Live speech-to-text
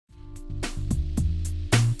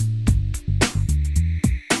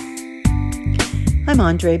I'm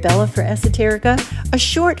Andre Bella for Esoterica, a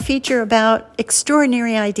short feature about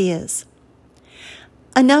extraordinary ideas.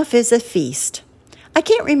 Enough is a feast. I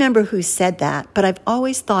can't remember who said that, but I've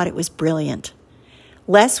always thought it was brilliant.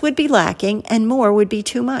 Less would be lacking and more would be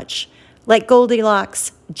too much. Like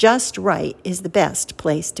Goldilocks, just right is the best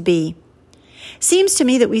place to be. Seems to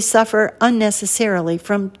me that we suffer unnecessarily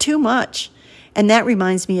from too much, and that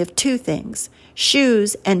reminds me of two things: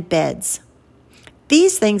 shoes and beds.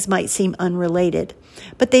 These things might seem unrelated,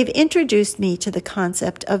 but they've introduced me to the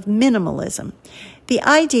concept of minimalism, the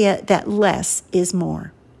idea that less is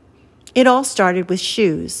more. It all started with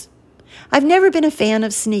shoes. I've never been a fan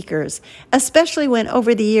of sneakers, especially when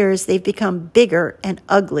over the years they've become bigger and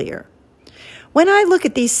uglier. When I look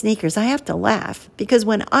at these sneakers, I have to laugh because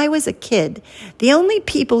when I was a kid, the only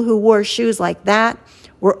people who wore shoes like that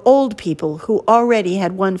were old people who already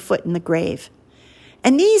had one foot in the grave.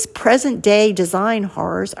 And these present-day design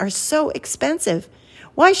horrors are so expensive.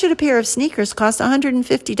 Why should a pair of sneakers cost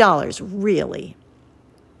 $150, really?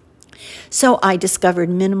 So I discovered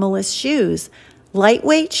minimalist shoes,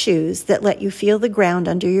 lightweight shoes that let you feel the ground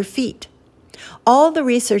under your feet. All the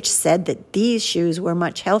research said that these shoes were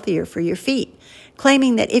much healthier for your feet,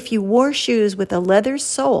 claiming that if you wore shoes with a leather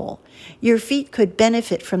sole, your feet could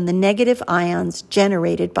benefit from the negative ions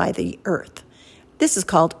generated by the earth. This is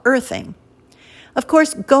called earthing. Of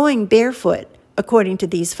course, going barefoot, according to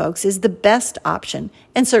these folks, is the best option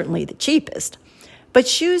and certainly the cheapest. But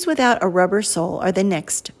shoes without a rubber sole are the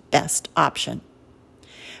next best option.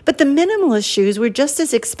 But the minimalist shoes were just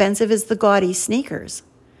as expensive as the gaudy sneakers.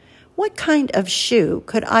 What kind of shoe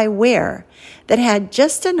could I wear that had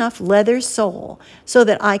just enough leather sole so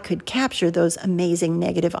that I could capture those amazing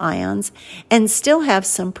negative ions and still have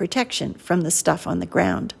some protection from the stuff on the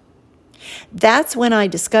ground? That's when I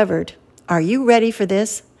discovered, are you ready for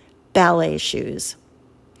this? Ballet shoes.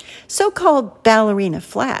 So-called ballerina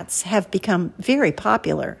flats have become very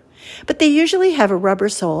popular, but they usually have a rubber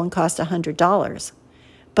sole and cost $100.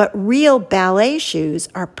 But real ballet shoes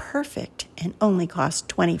are perfect and only cost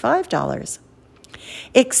 $25.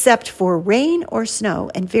 Except for rain or snow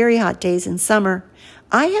and very hot days in summer,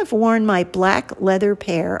 I have worn my black leather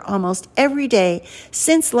pair almost every day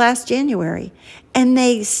since last January, and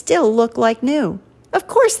they still look like new. Of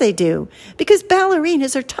course they do, because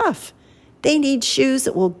ballerinas are tough. They need shoes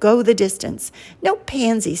that will go the distance, no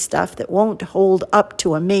pansy stuff that won't hold up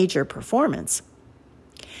to a major performance.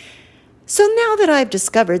 So now that I've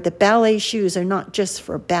discovered that ballet shoes are not just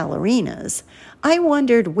for ballerinas, I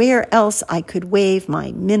wondered where else I could wave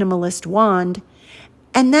my minimalist wand,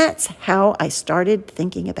 and that's how I started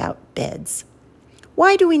thinking about beds.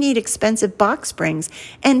 Why do we need expensive box springs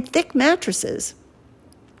and thick mattresses?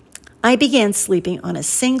 I began sleeping on a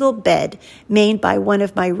single bed made by one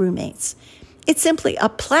of my roommates. It's simply a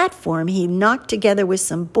platform he knocked together with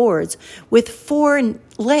some boards with 4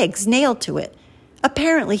 legs nailed to it.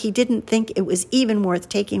 Apparently, he didn't think it was even worth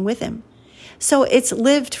taking with him. So it's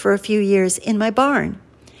lived for a few years in my barn.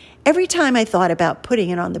 Every time I thought about putting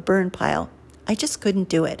it on the burn pile, I just couldn't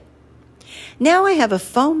do it. Now I have a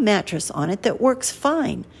foam mattress on it that works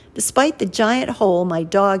fine, despite the giant hole my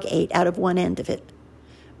dog ate out of one end of it.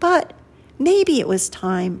 But maybe it was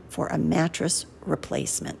time for a mattress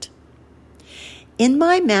replacement. In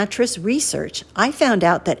my mattress research, I found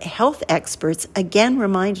out that health experts again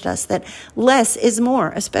reminded us that less is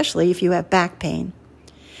more, especially if you have back pain.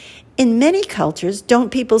 In many cultures, don't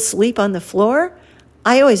people sleep on the floor?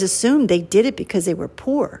 I always assumed they did it because they were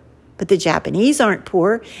poor. But the Japanese aren't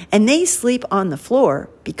poor, and they sleep on the floor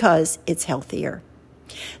because it's healthier.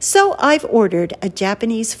 So I've ordered a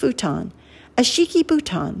Japanese futon, a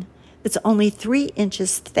Shikibuton, that's only 3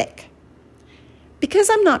 inches thick. Because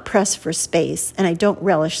I'm not pressed for space and I don't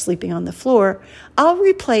relish sleeping on the floor, I'll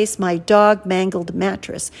replace my dog-mangled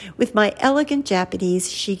mattress with my elegant Japanese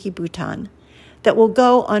Shikibuton that will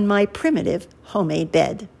go on my primitive homemade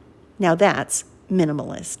bed. Now that's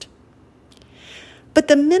minimalist. But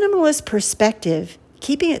the minimalist perspective,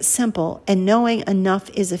 keeping it simple and knowing enough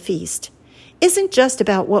is a feast, isn't just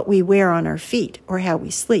about what we wear on our feet or how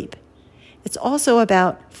we sleep. It's also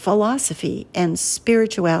about philosophy and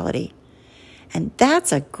spirituality. And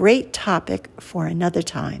that's a great topic for another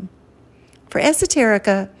time. For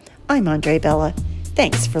Esoterica, I'm Andre Bella.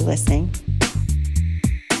 Thanks for listening.